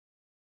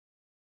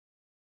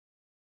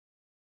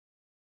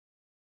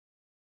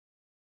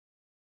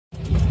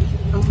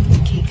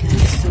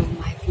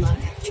vlog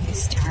actually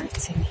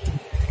starts in here,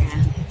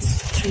 and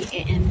it's 3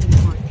 a.m. in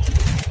the morning,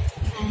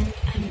 and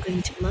I'm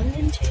going to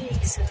London today.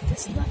 So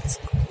this vlog is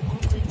all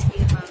going to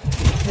be about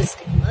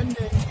visiting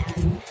London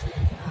and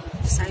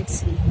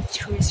sightseeing,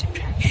 tourist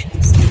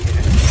attractions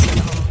there.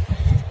 So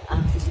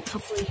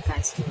hopefully you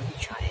guys will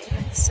enjoy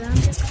it. So I'm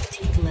just going to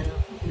take a little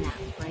nap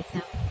right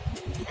now,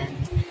 then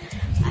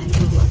I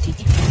will update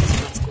you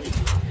guys what's going on.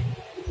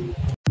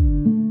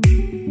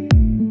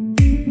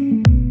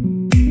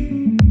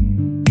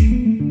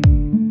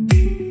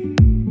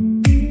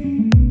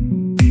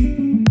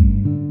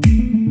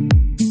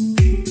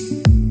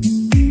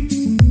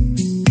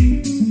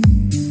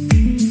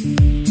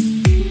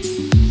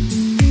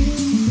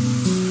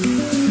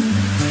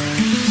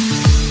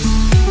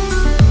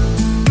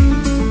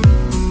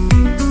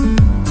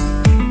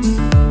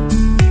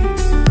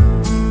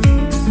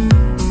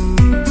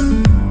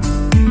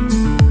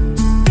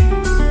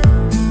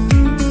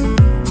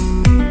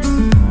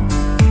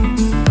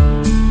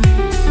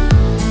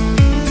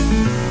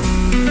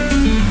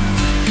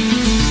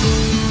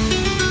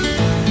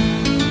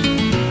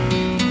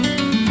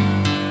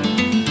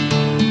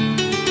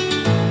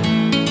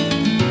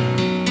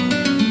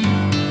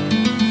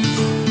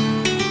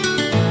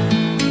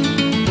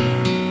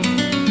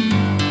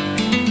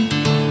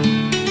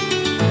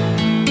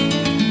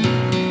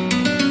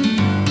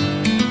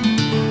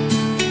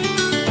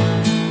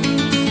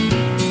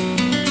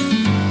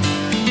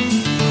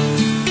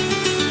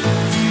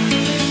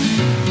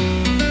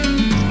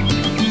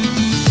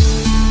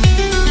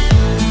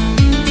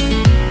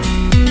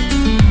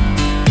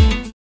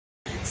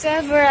 So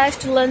I've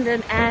arrived to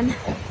London, and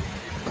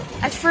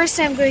at first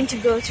I'm going to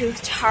go to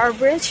Tower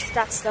Bridge.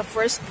 That's the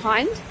first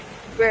point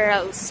where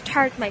I'll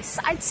start my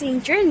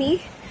sightseeing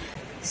journey.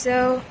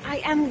 So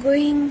I am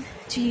going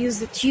to use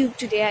the tube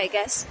today, I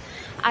guess.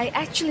 I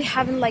actually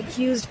haven't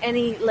used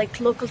any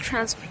local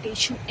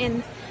transportation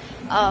in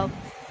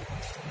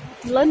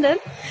London.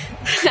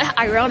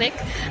 Ironic,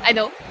 I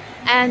know.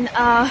 And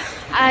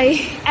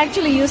I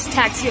actually use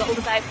taxi all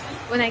the time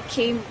when I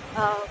came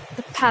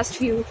the past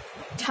few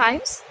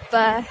times,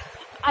 but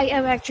I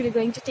am actually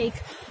going to take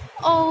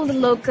all the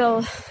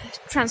local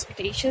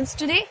transportations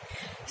today,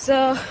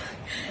 so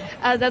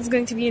that's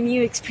going to be a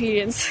new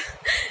experience.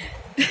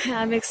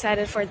 I'm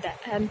excited for that,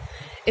 and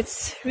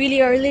it's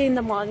really early in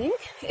the morning.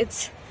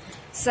 It's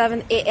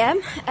 7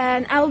 a.m.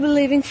 and I'll be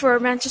leaving for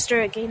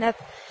Manchester again at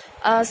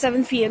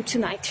 7 p.m.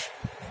 tonight.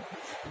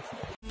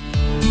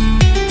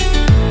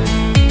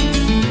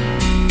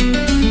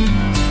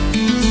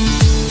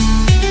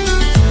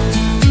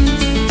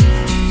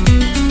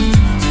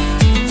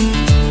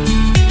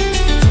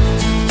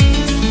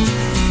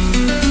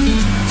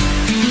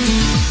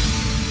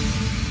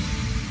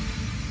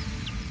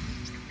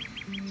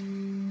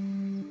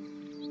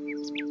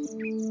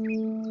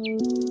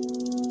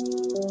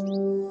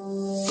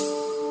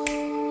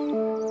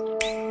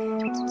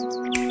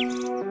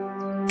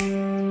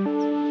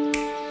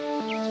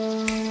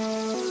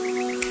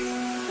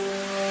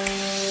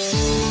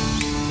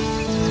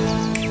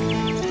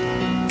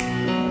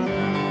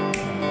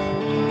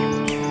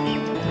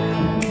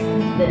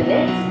 The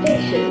next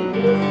station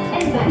is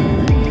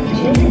Embankment,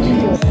 Change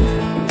 4.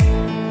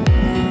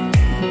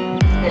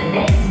 The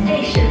next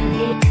station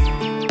is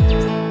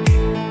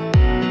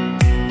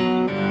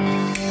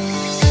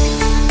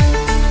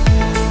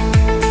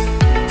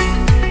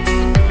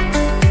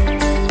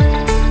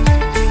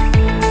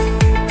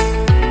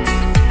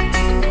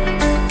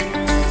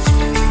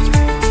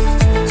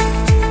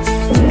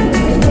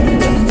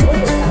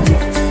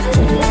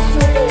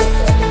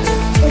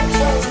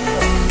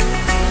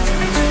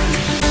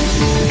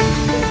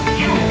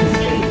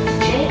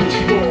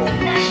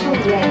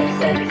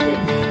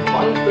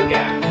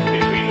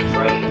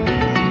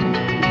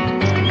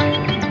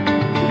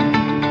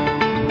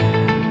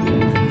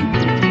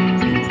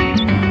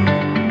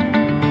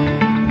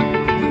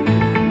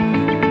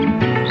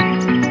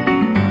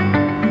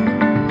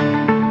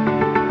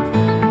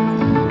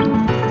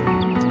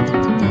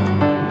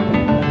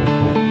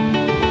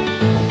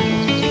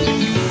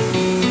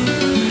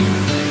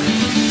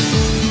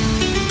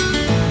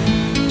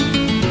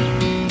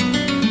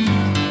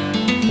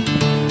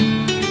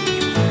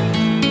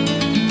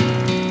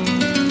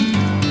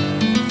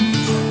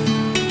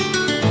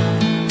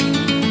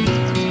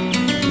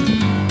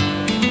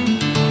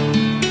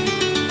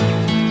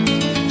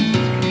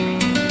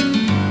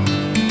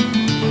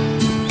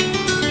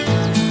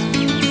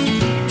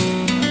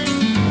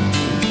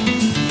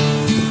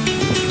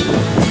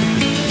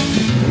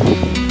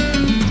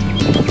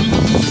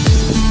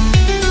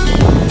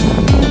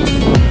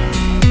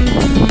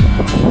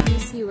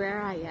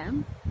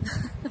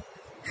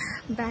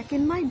back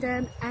in my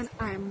den, and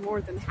I'm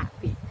more than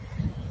happy.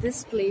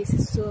 This place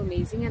is so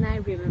amazing, and I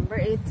remember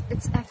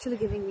it's actually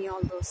giving me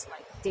all those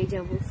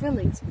deja vu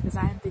feelings because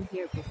I have been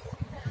here before.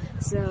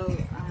 So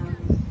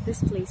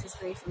this place is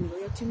very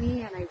familiar to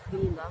me, and I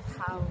really love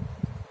how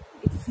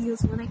it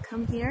feels when I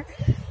come here.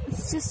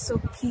 It's just so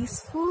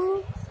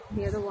peaceful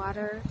near the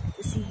water,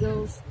 the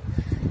seagulls.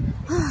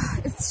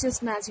 It's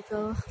just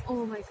magical.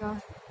 Oh my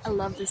god. I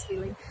love this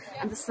feeling.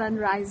 And the sun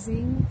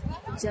rising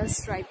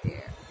just right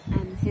there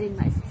and hitting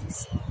my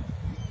face.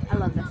 I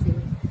love that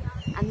feeling.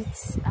 And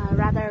it's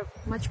rather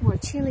much more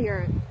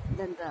chillier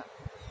than the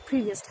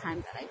previous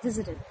time that I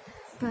visited.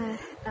 But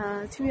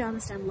to be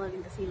honest, I'm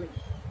loving the feeling.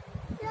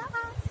 Yeah.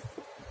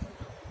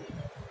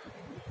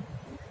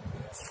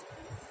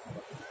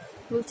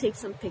 We'll take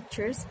some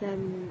pictures,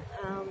 then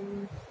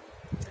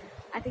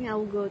I think I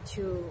will go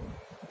to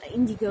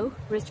Indigo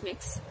Rich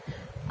Mix.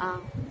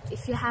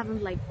 If you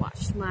haven't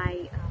watched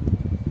my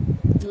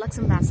Lux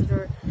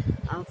Ambassador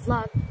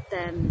vlog,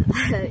 then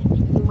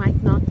you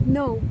might not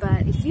know,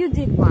 but if you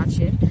did watch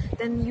it,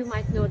 then you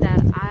might know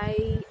that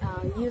I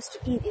used to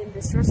eat in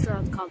this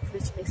restaurant called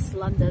Rich Mix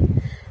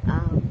London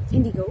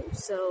Indigo.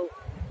 So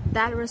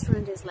that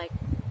restaurant is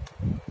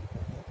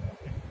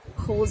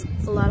holds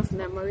a lot of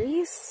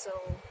memories, so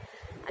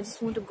I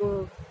just want to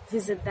go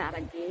visit that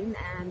again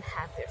and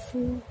have their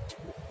food.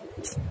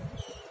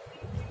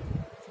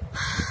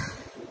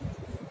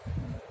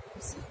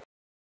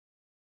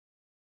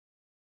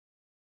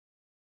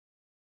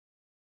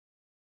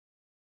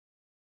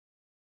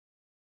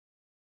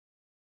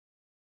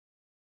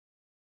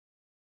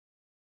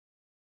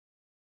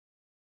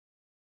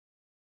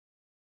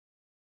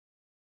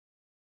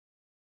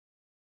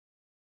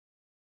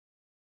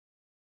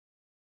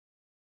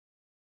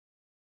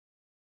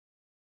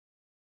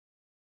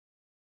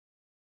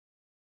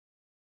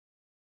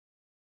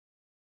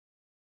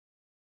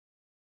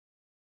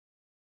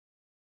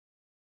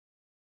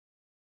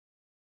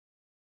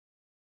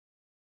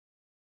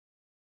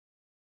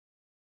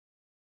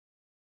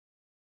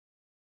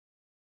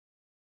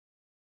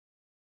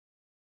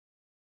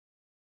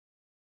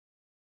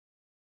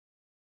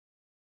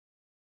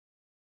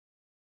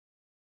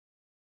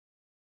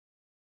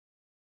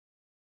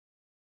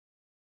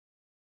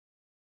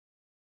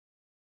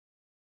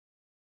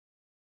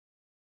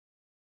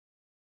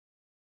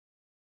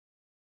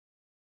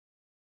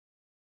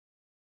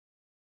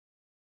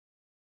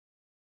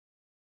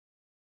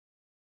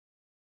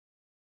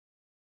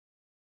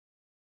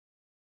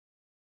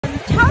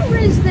 Tower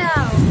Bridge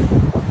now.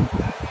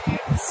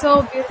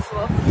 So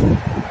beautiful.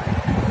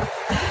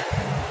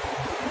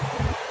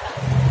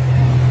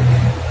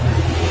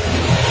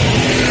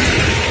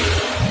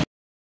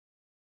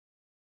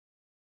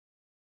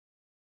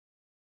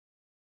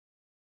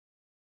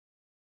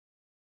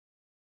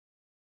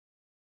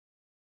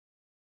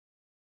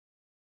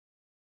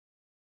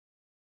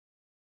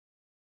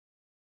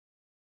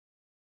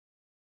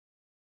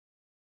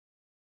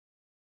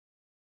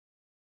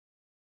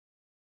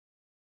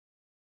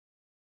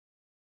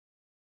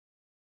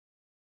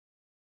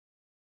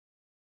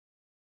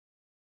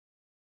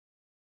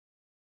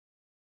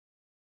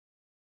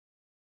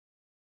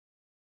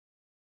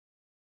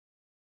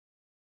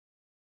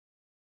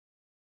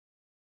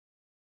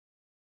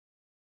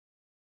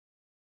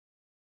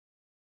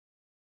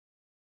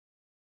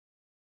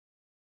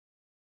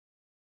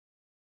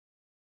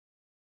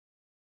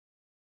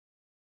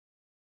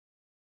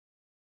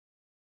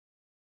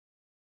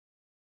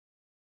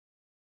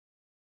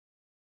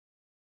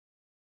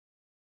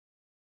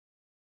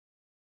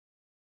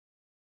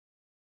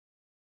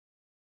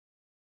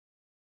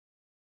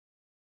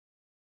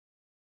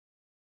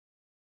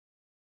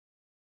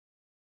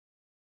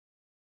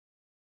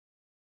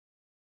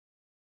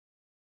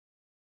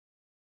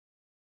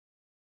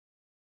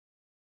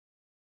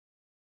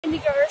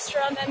 Indigo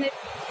restaurant, and it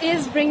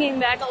is bringing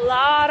back a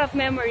lot of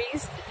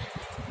memories.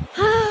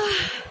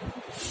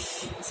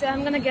 So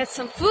I'm gonna get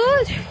some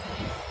food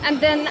and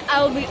then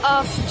I'll be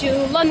off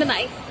to London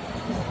Eye.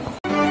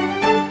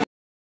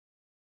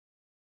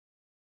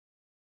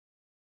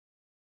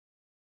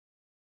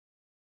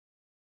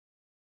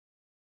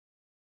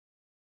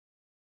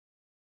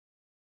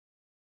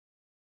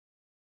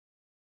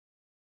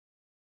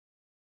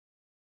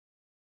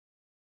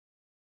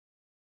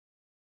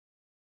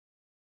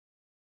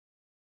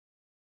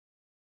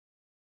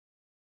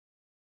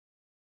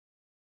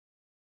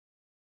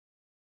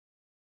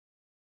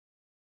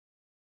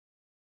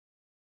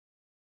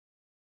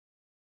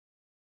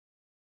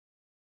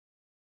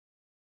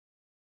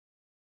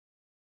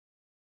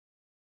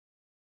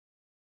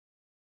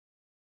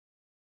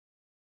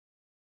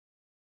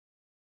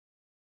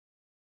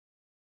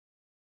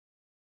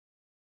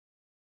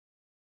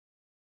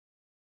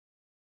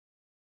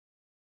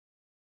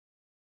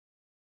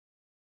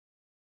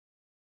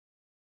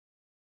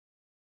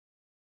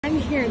 I'm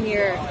here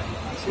near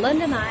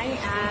London Eye,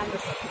 and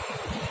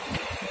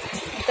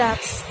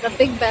that's the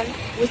Big Ben,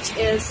 which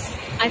is,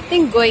 I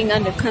think, going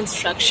under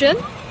construction.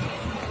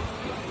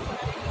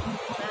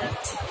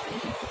 But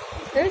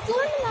there's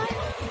London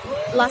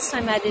Eye. Last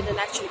time I didn't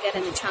actually get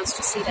any chance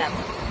to see that.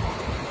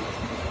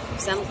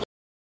 So I'm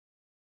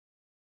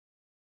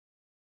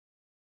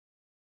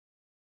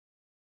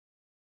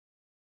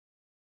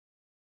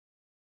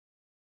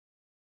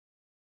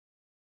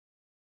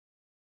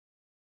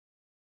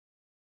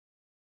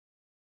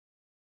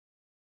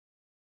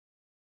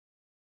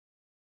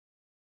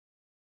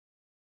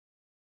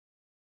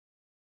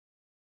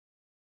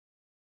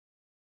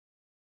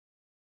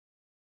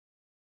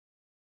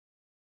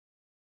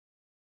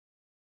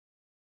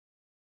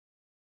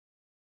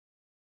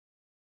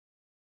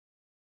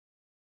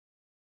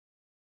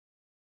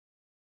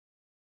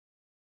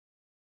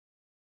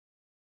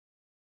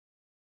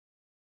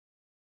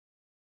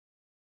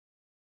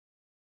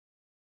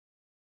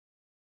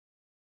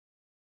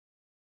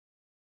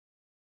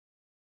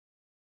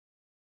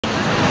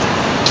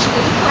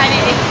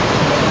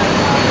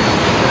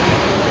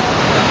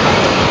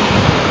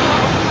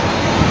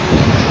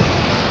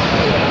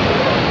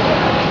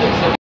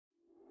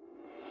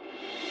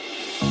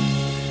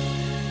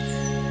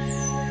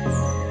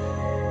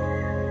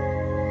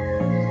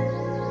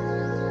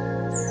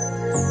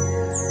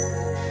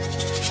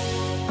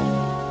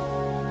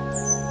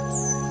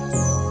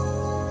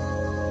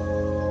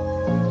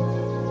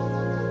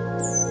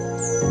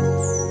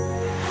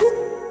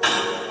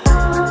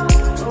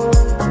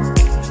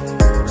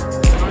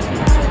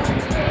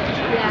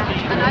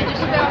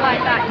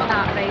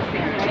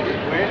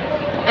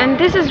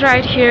This is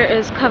right here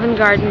is Covent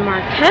Garden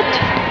Market.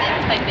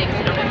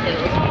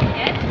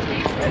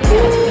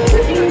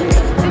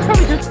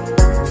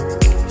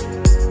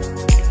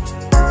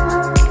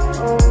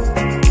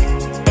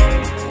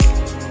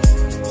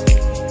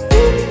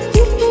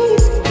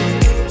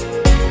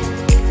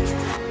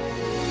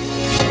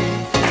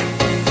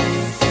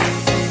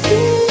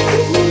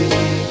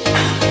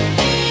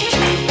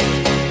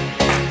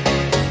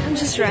 I'm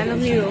just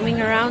randomly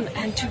roaming around,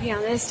 and to be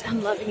honest,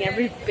 I'm loving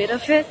every bit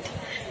of it.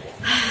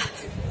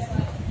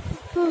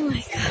 Oh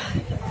my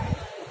god.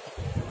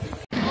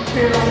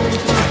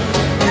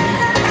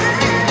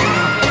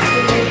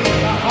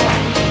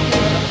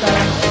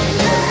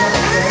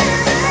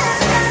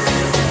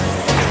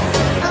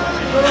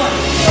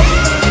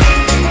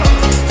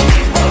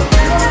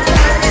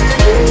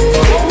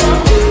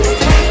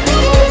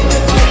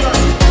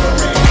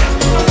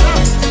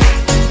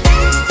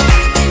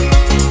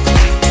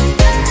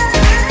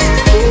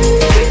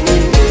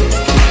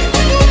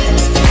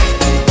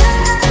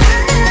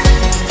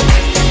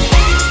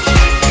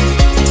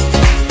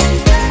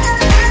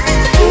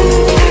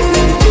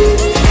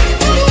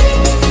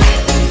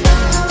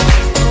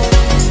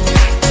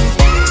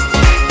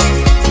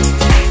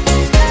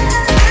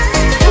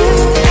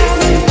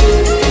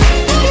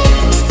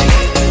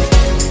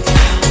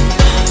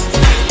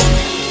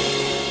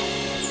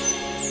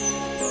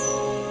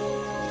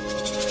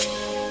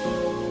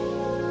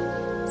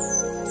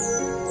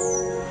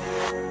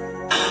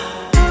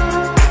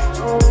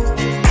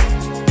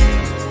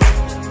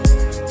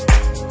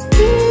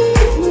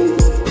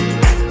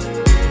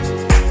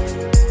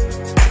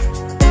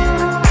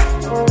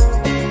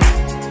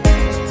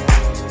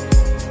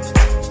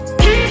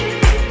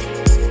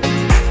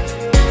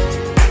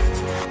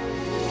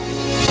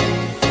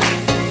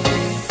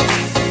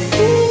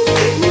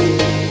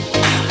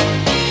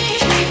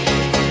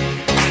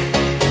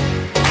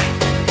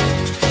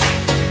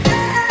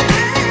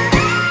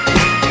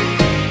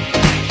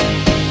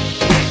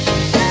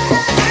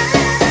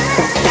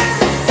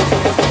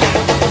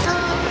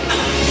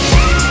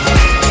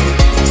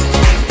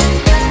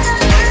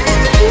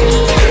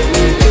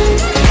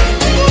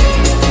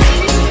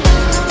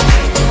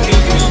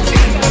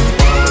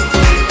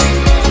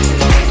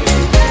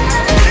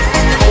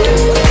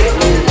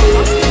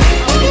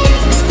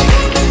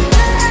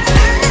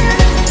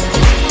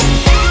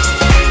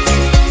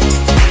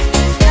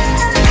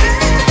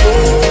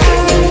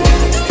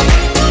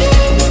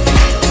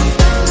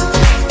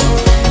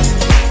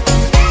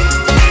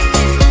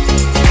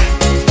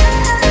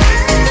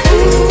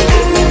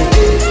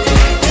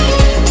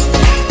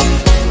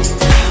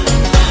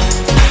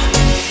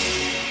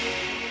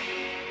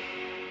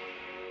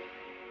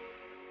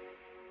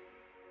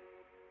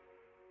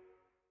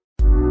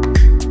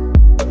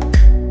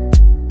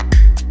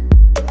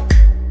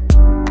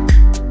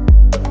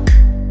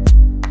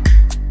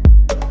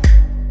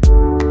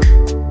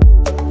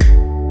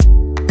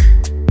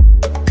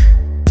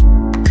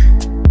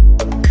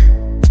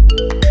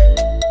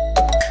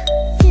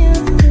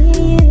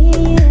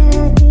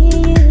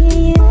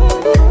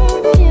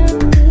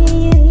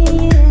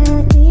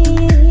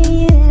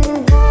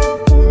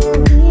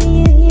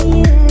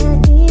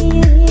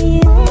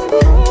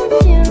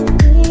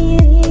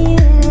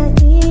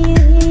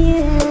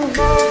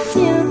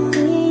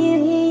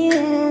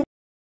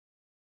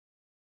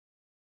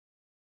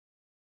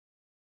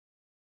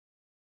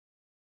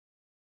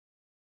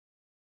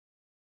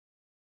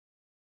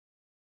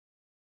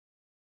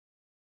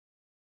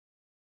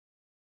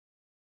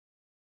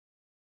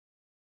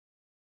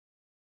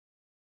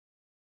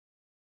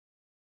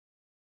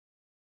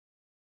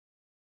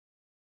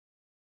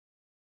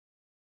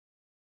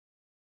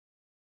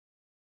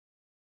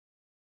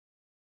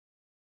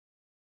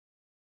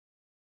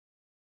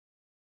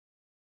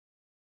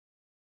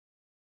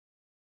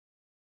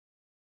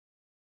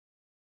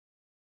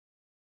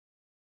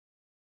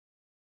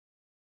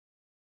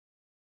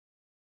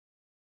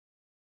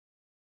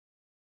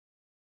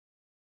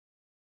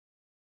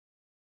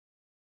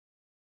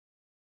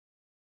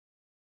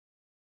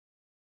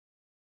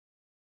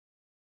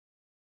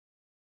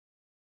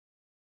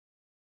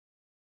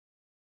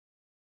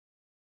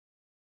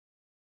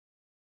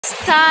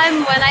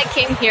 Time when I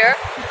came here,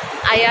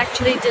 I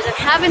actually didn't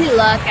have any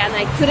luck and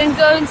I couldn't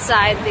go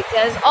inside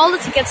because all the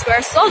tickets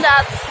were sold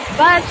out.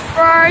 But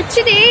for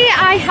today,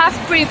 I have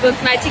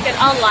pre-booked my ticket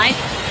online,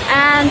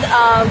 and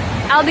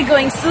I'll be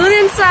going soon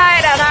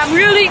inside, and I'm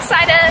really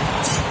excited.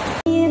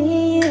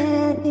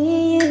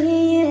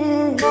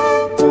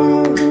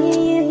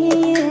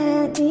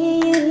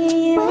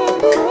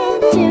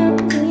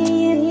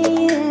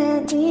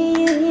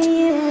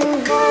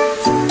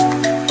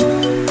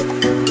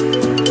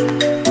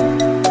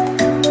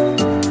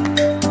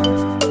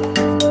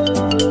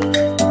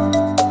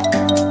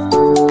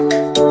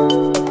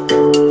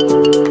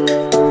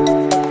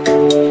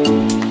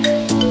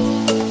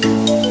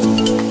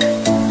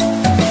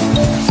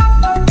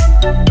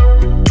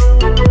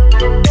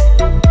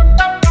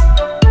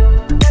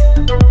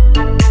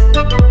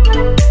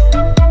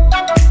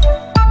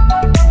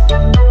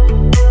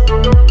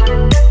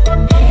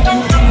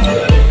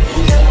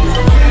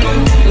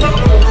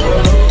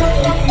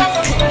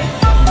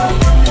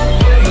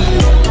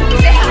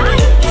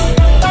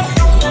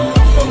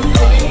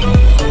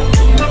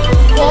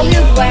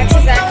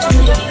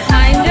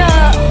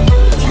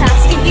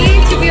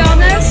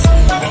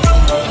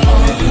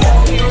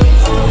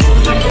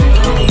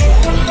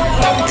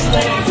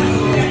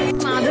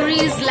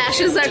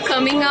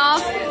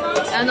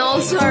 And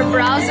also her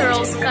brows are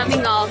also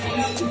coming off.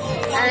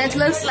 And it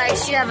looks like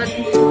she haven't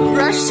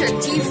brushed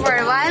her teeth for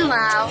a while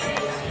now.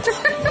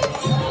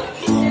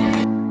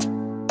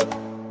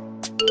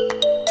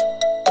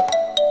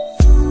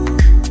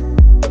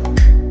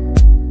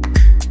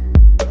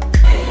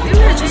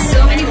 There are just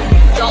so many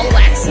doll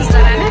waxes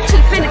that I'm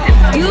actually kind of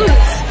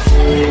confused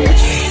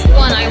which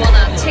one I want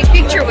to take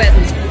picture with.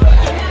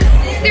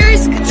 There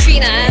is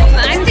Katrina, and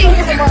I think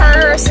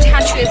her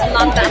statue is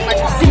not that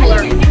much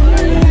similar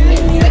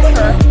with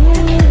her,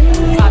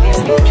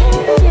 obviously.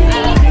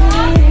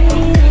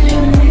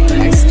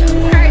 There's Tom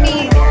Hardy,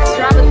 there's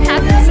Robert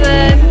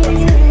Pattinson.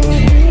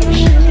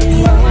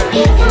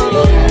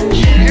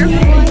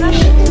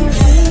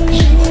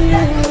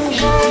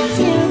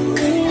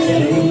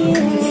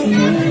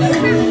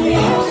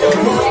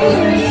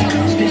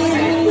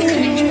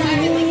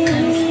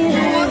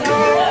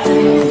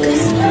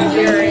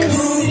 There is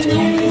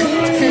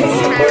Prince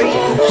Harry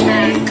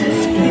and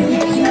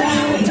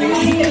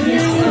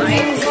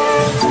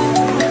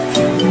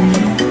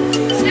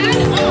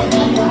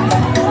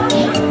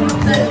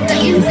the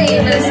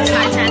infamous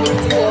Titanic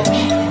duo.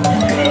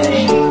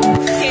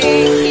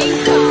 King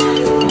Kong.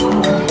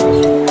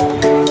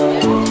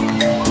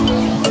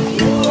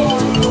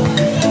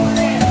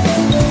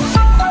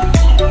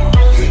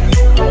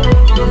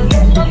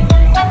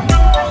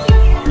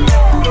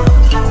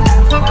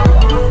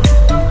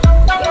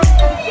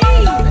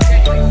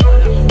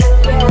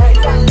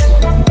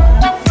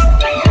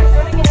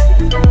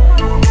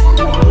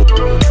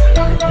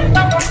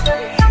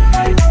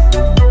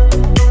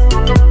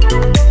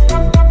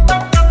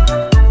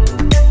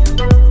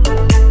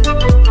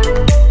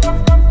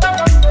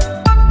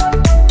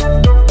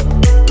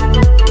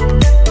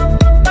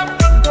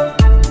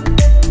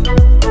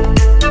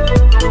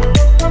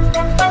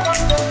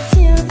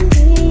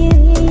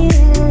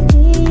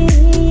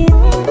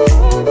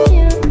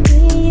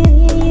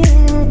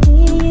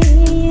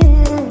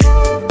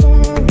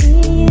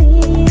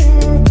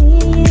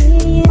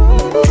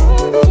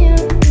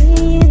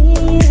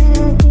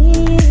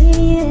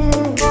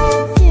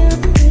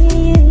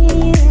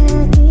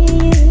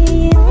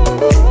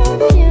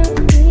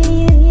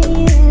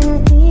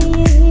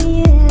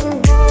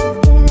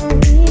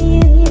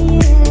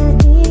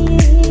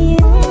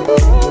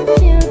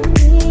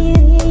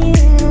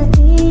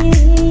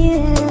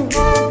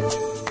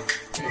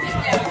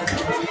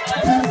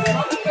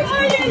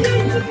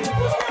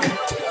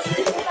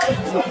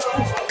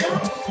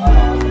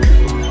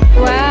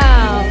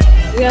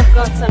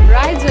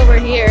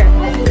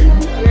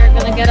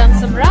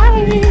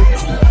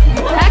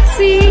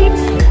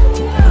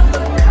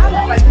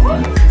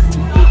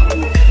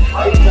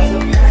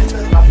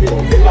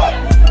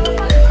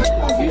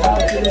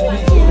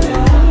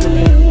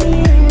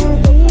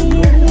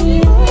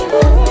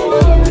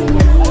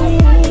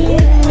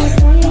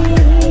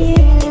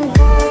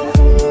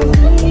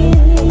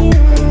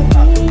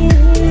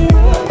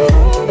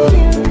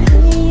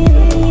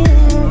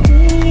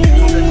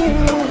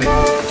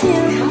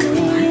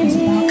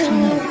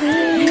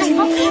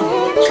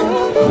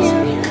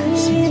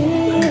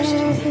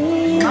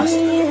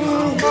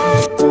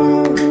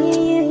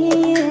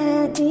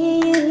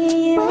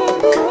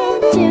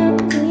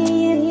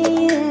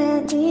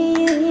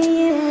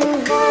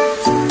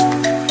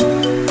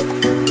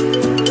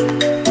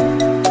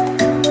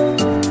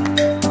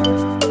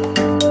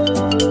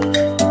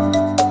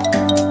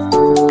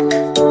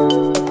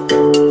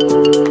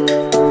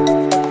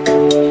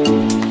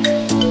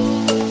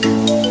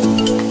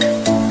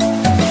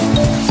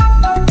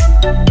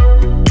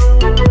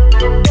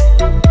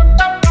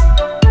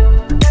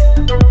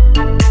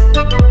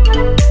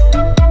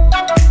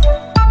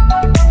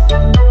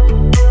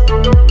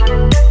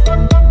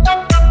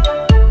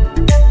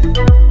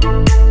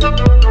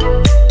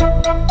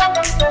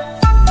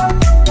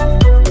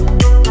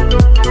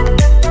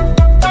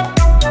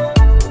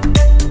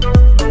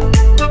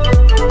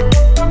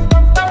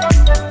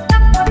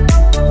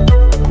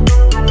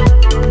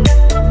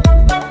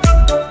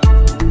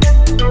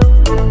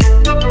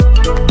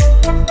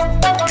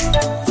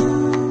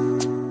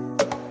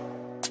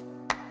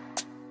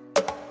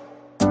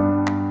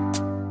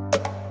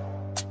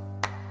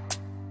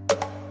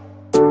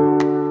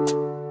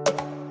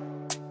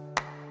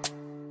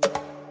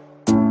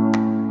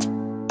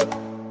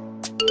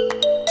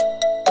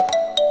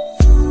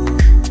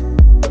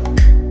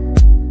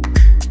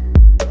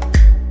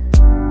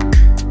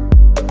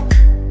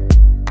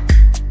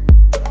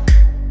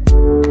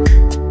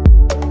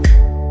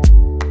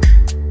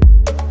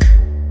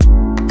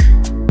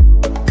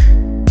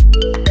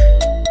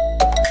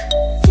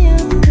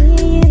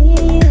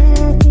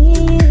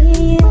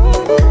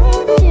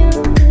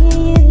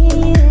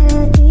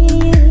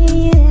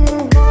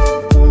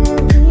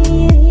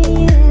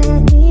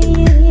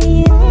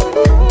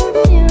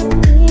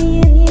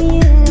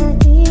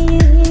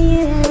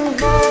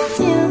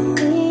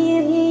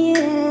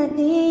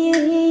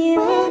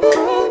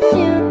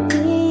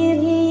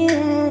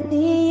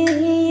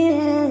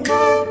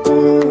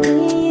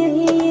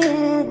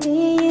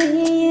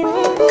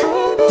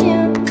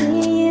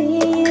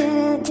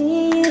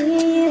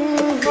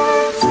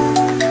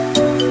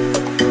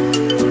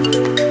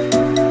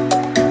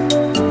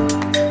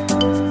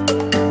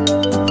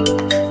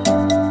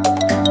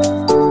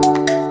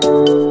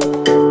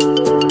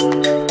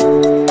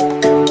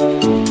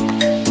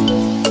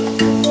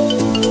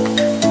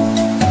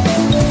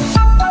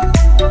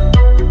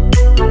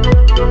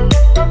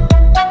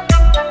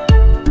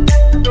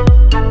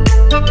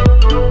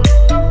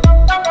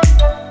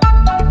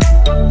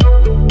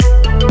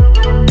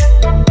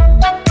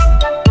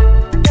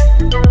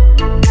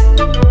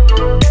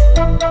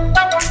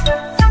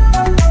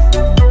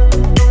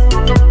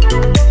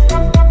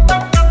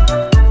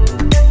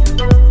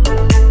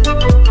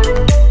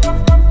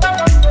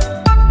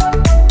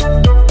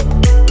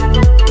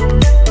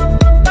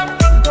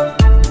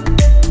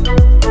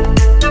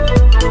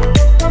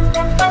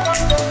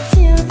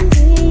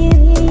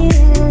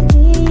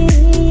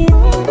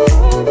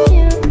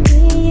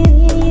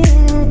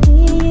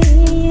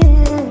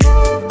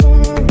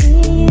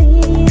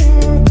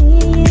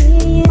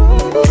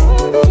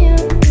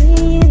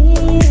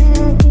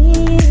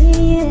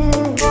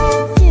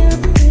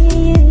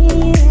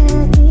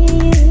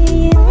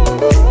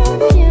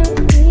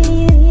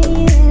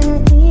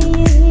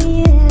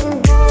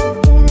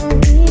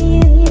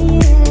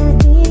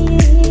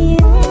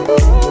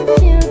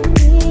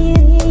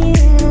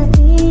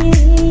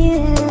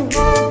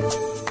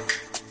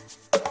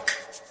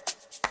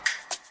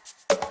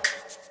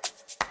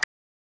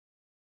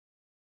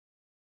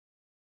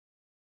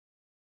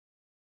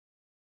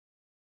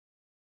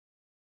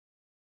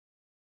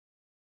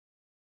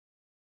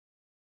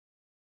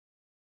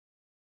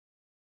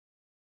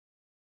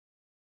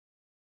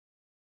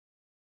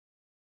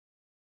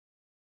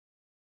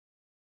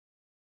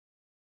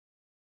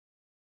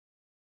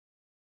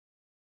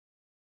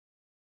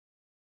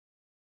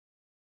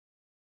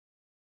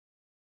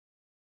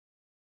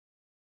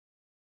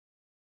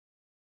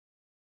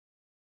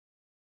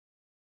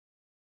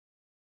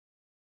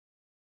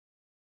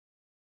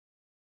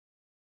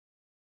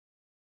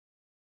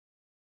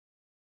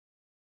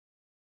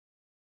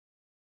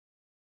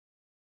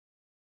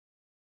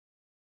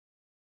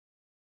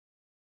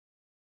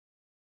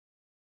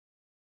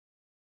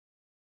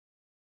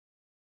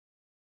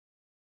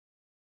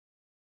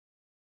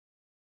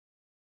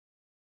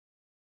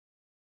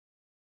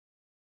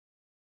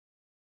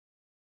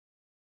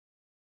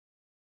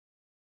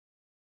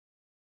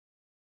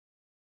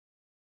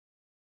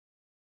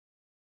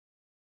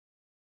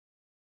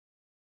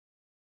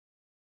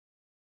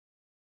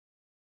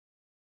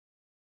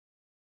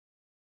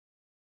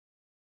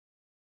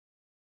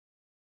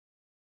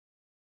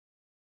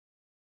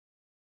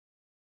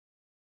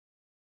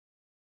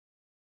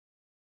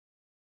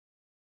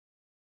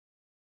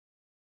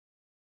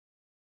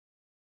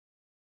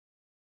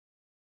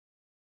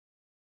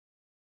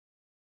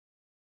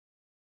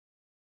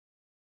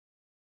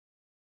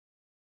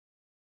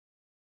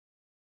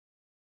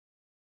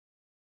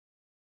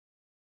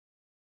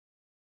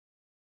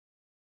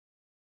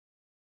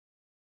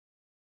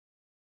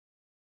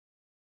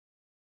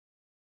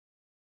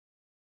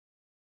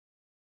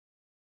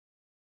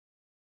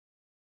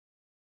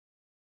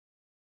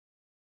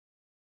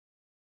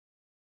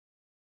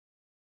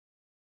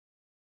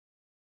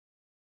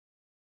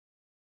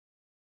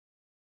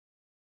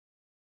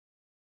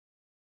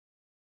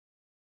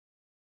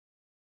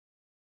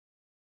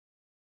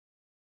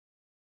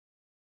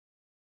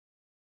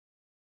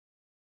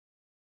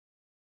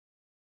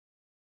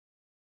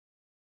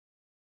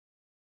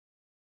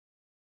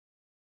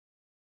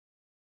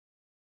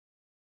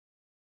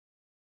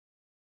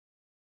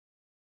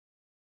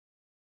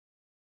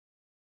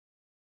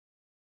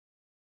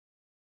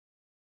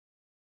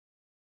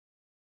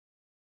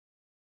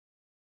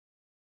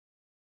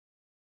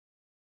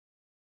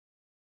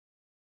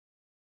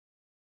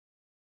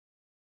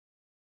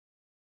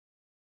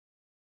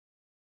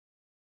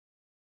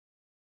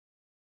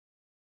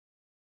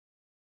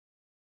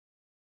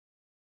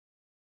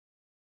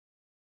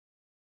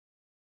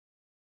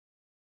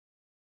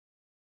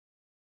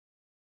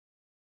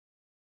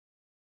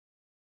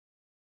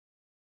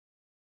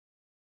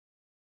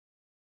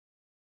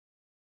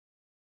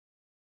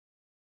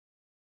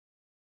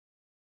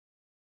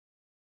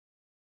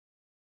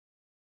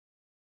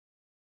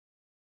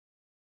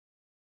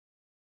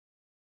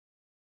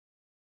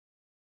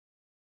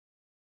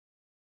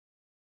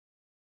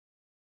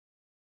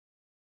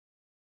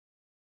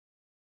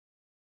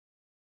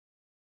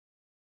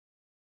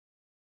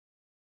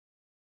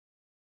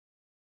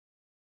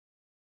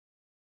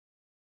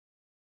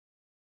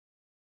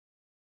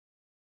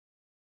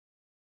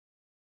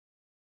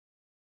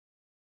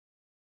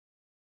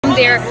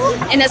 there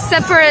in a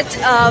separate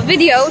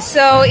video.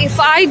 So if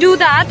I do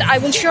that, I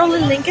will surely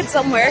link it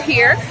somewhere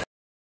here.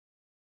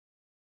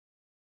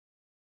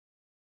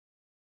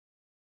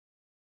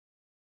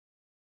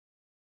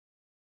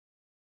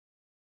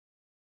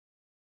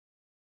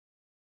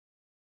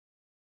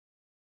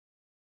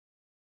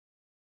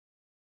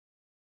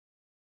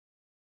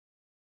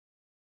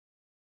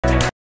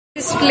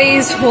 This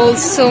place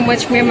holds so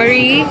much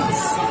memories.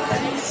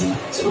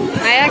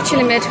 I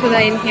actually met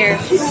Huda in here.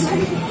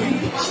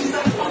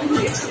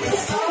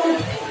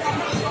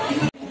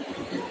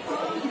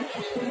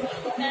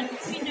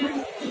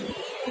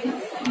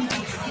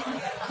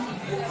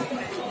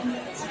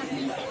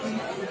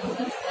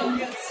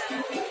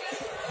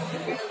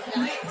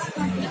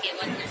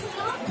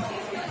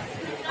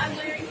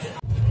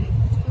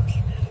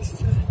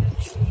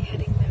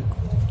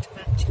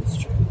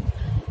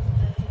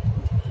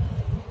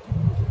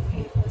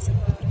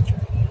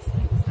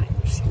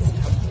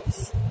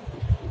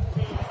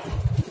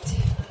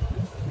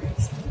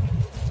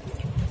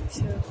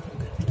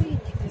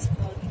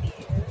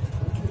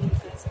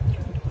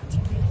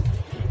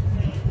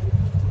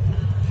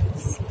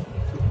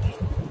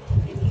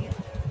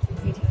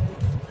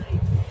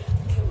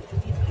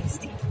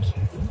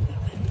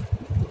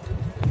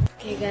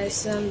 Okay guys,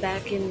 so I'm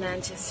back in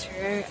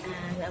Manchester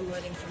and I'm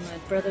waiting for my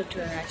brother to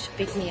arrive to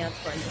pick me up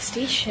from the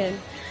station.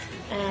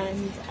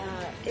 And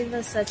it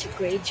was such a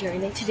great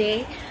journey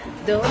today,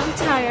 though I'm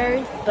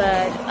tired,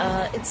 but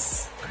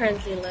it's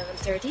currently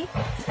 11:30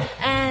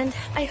 and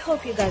I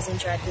hope you guys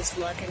enjoyed this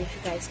vlog, and if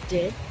you guys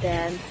did,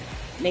 then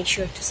make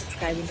sure to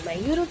subscribe to my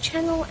YouTube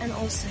channel and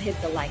also hit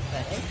the like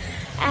button.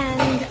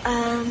 And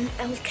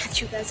I will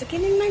catch you guys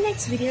again in my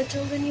next video.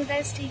 Till then, you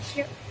guys take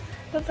care.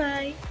 Bye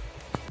bye.